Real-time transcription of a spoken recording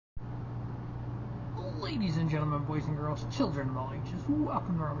Ladies and gentlemen, boys and girls, children of all ages,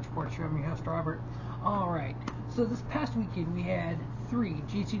 welcome to Robert Sports Show. I'm your host, Robert. Alright, so this past weekend we had 3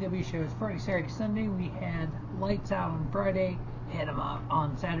 GCW shows. Friday, Saturday, Sunday. We had Lights Out on Friday, Hit 'em Up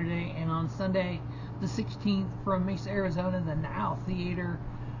on Saturday, and on Sunday, the 16th, from Mesa, Arizona, the Now Theater,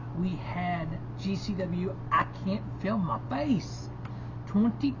 we had GCW I Can't Feel My Face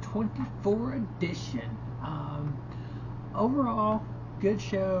 2024 edition. Overall, good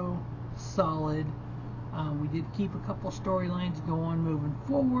show, solid. We did keep a couple storylines going moving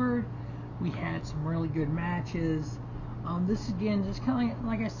forward. We had some really good matches. This again, just kind of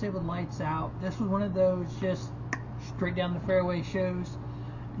like I said with Lights Out, this was one of those just straight down the fairway shows.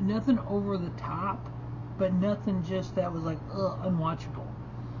 Nothing over the top, but nothing just that was like unwatchable.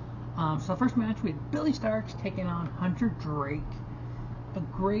 So first match, we had Billie Starkz taking on Hunter Drake. A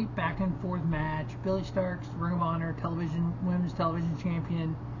great back and forth match. Billie Starkz, Ring of Honor women's television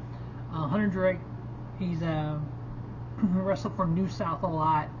champion. Hunter Drake, he's wrestled for New South a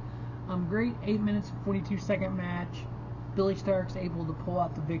lot. Great 8 minutes and 42-second match. Billie Starkz able to pull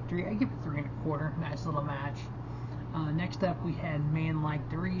out the victory. I give it 3 1/4. Nice little match. Next up, we had man like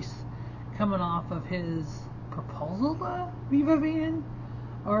DeReiss coming off of his proposal to Viva Van,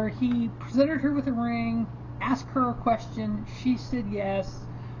 or he presented her with a ring, asked her a question, she said yes,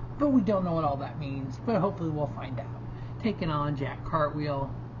 but we don't know what all that means, but hopefully we'll find out. Taking on Jack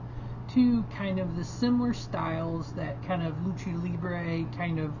Cartwheel. Two kind of the similar styles, that kind of lucha libre,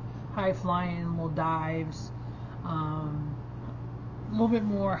 kind of high flying, little dives, a little bit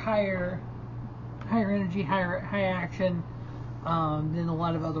more higher energy, high action than a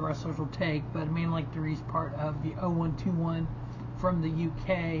lot of other wrestlers will take. But a man like DeReiss, part of the 0121 from the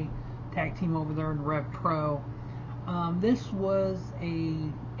UK tag team over there in Rev Pro. This was a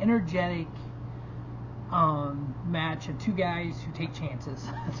energetic match of two guys who take chances.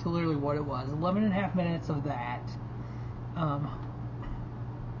 That's literally what it was. 11.5 minutes of that.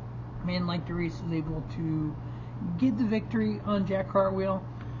 Man like DeReiss was able to get the victory on Jack Cartwheel.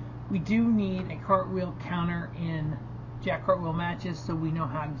 We do need a cartwheel counter in Jack Cartwheel matches, so we know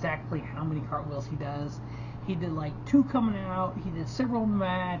exactly how many cartwheels he does. He did like 2 coming out. He did several in the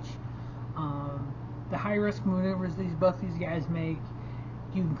match. The high risk maneuvers both these guys make,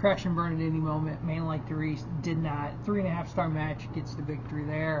 you can crash and burn at any moment. Man like DeReiss did not. 3.5-star match, gets the victory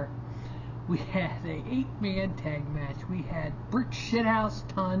there. We had a 8-man tag match. We had Brick Shithouse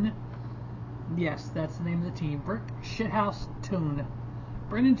Toon. Yes, that's the name of the team. Brick Shithouse Toon.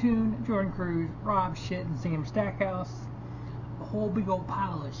 Brayden Toon, Jordan Cruz, Rob Shit, and Sam Stackhouse. A whole big old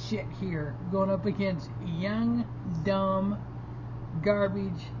pile of shit here, going up against young, dumb,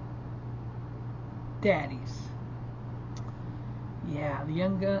 garbage daddies. Yeah, the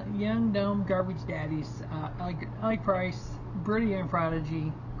young, dumb, garbage daddies. Alec Price, Brayden and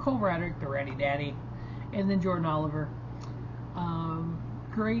Prodigy, Cole Radrick, the Ratty Daddy, and then Jordan Oliver.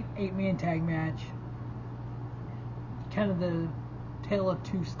 Great 8-man tag match. Kind of the tale of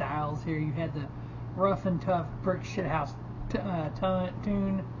two styles here. You had the rough and tough Brick Shithouse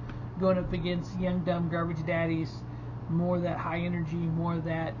Toon going up against young, dumb, garbage daddies. More of that high energy, more of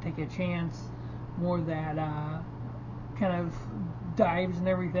that take a chance, more of that kind of dives and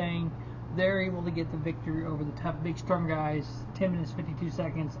everything. They're able to get the victory over the tough, big, strong guys. 10 minutes, 52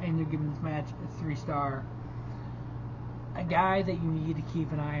 seconds, and they're giving this match a 3-star. A guy that you need to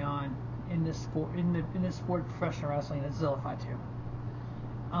keep an eye on in this sport, in this sport of professional wrestling, is Zilla Fatu.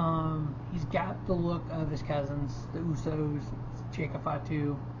 He's got the look of his cousins, the Usos, Jacob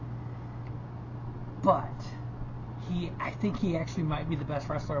Fatu, but I think he actually might be the best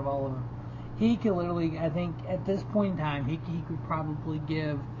wrestler of all of them. He could literally, I think, at this point in time, he could probably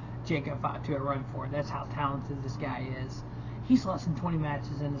give Jacob Fatu a run for it. That's how talented this guy is. He's less than 20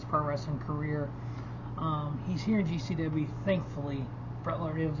 matches in his pro wrestling career. He's here in GCW. Thankfully, Brett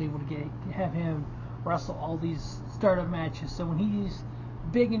Lauderdale was able to have him wrestle all these startup matches. So when he's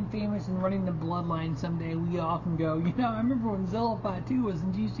big and famous and running the bloodline someday, we all can go, I remember when Zilla Fatu was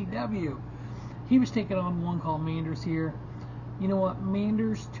in GCW. He was taking on one called Manders here. You know what?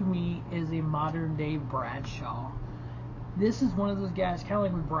 Manders, to me, is a modern-day Bradshaw. This is one of those guys, kind of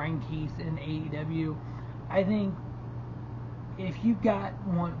like with Brian Keith in AEW. I think if you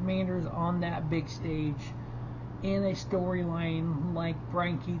want Manders on that big stage in a storyline like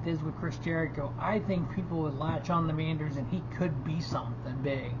Brian Keith is with Chris Jericho, I think people would latch on to Manders, and he could be something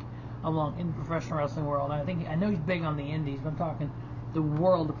big in the professional wrestling world. I know he's big on the indies, but I'm talking the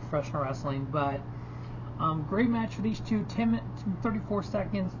world of professional wrestling. But great match for these two. 10 minutes and 34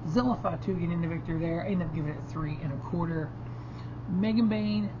 seconds. Zilla Fatu getting the victory there. I ended up giving it 3 1/4. Megan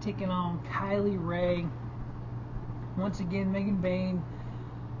Bayne taking on Kylie Ray. Once again, Megan Bayne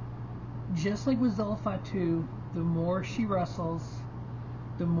just like with Zilla Fatu, the more she wrestles,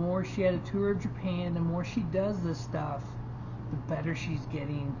 the more she had a tour of Japan, the more she does this stuff, the better she's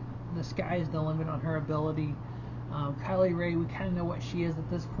getting. The sky is the limit on her ability. Kylie Ray, we kind of know what she is at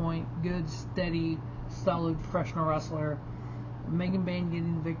this point. Good, steady, solid professional wrestler. Megan Bayne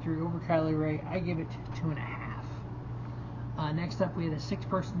getting the victory over Kylie Ray. I give it 2.5. Next up, we had a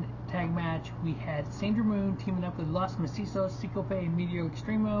 6-person tag match. We had Sandra Moone teaming up with Los Macizos, Ciclope, and Miedo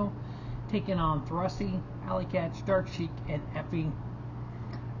Extremo, taking on Thrussy, Alec, Katch, Starkz, Sheik, and Effie.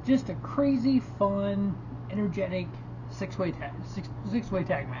 Just a crazy, fun, energetic six-way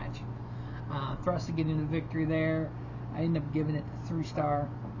tag match. Thrussy getting the victory there. I ended up giving it a 3-star.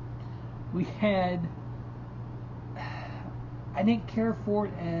 We had, I didn't care for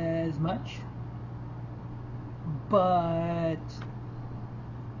it as much, but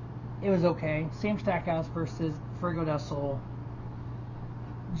it was okay. Same Stackhouse versus Fuego Del Sol.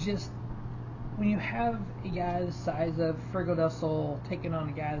 Just when you have a guy the size of Fuego Del Sol taking on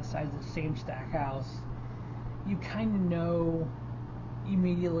a guy the size of Sam Stackhouse, you kind of know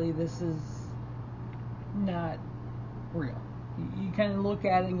immediately this is not real. You kind of look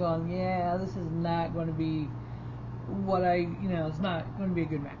at it and going, yeah, this is not going to be what it's not going to be a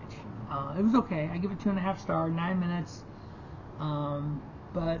good match. It was okay. I give it 2.5 stars, 9 minutes.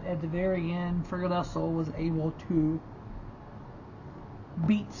 But at the very end, Fuego Del Sol was able to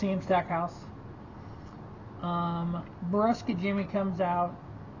beat Sam Stackhouse. Brusca Jimmy comes out,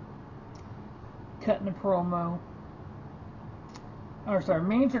 cutting a promo.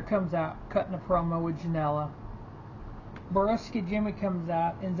 Manders comes out, cutting a promo with Janela. Brusca Jimmy comes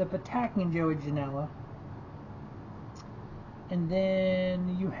out, ends up attacking Joey Janela. And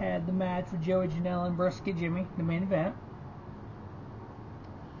then you had the match with Joey Janela and Brusca Jimmy, the main event.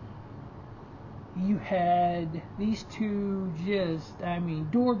 You had these two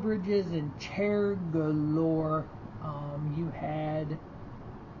door bridges and chair galore. You had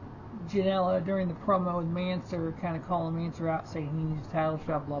Janela during the promo with Manser kind of calling Manser out, saying he needs a title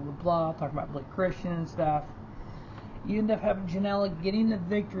shot, blah, blah, blah, talking about Blake Christian and stuff. You end up having Janela getting the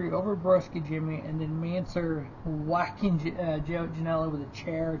victory over Brusca Jimmy, and then Manser whacking Janela with a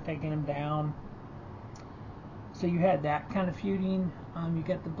chair, taking him down. So you had that kind of feuding. You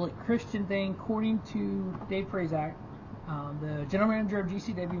got the Blake Christian thing. According to Dave Prazak, the general manager of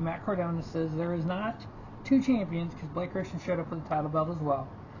GCW, Matt Cardona, says there is not 2 champions, because Blake Christian showed up with the title belt as well.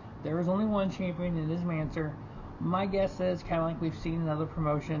 There is only 1 champion, and it is Manser. My guess is, kind of like we've seen in other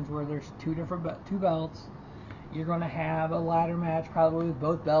promotions where there's 2 belts, you're going to have a ladder match probably with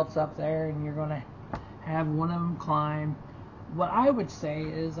both belts up there, and you're going to have one of them climb. What I would say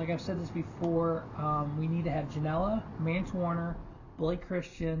is, like I've said this before, we need to have Janela, Mance Warner, Blake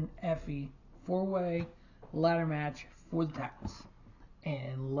Christian, Effie, 4-way ladder match for the titles.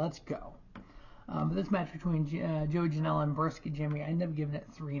 And let's go. But this match between Joey Janela and Brusca Jimmy, I ended up giving it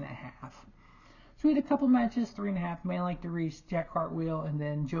 3.5. So we had a couple matches, 3.5. Man like DeReiss, Jack Cartwheel, and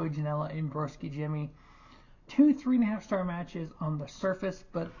then Joey Janela and Brusca Jimmy. 2 3.5-star matches on the surface,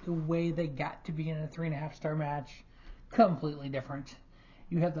 but the way they got to be in a 3.5-star match, completely different.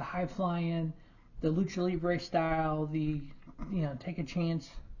 You have the high flying, the lucha libre style, the take a chance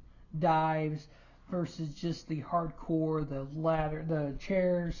dives versus just the hardcore, the ladder, the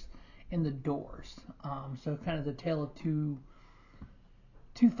chairs, and the doors. So kind of the tale of two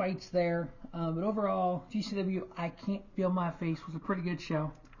fights there. But overall, GCW, I Can't Feel My Face was a pretty good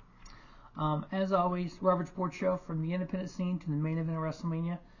show. As always, Robert Sports Show, from the independent scene to the main event of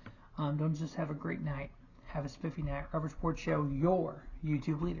WrestleMania. Don't just have a great night. Have a spiffy night. Robert Sports Show, your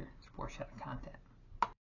YouTube leader. Sports show content.